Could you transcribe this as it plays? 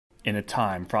In a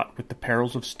time fraught with the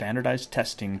perils of standardized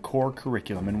testing, core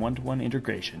curriculum, and one-to-one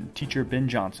integration, teacher Ben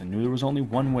Johnson knew there was only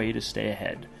one way to stay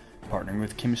ahead. Partnering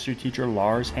with chemistry teacher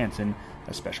Lars Hansen,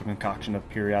 a special concoction of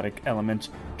periodic elements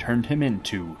turned him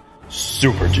into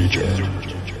SuperTeacher.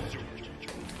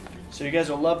 So you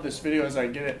guys will love this video as I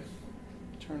get it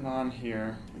turned on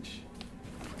here.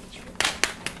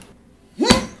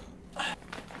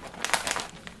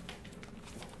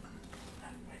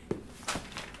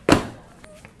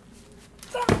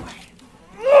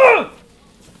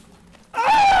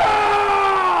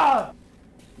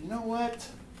 You know what?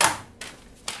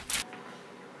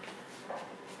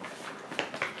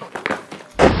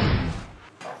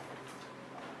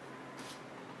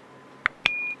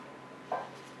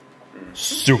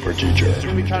 SuperTeacher. It's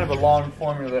gonna be kind of a long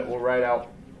formula that we'll write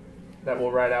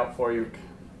out for you.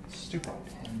 Stupid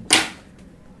pen.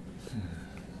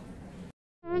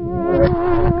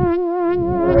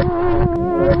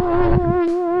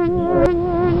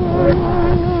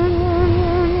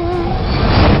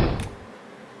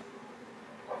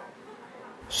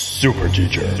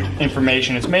 SuperTeacher.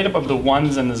 Information. It's made up of the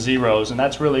ones and the zeros, and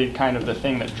that's really kind of the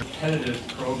thing that repetitive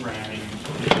programming.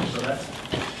 So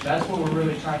that's what we're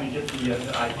really trying to get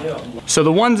the idea of. So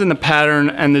the ones in the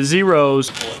pattern and the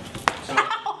zeros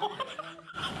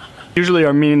usually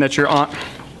are meaning that you're on.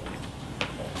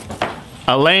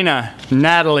 Elena,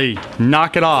 Natalie,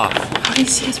 knock it off. What the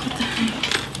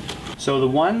heck? So the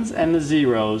ones and the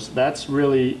zeros, that's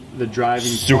really the driving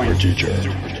point.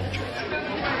 SuperTeacher.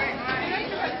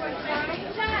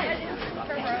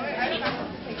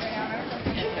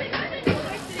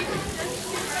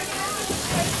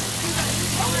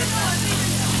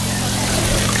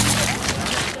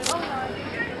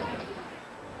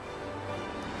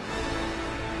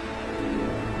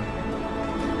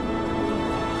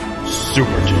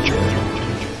 SuperTeacher.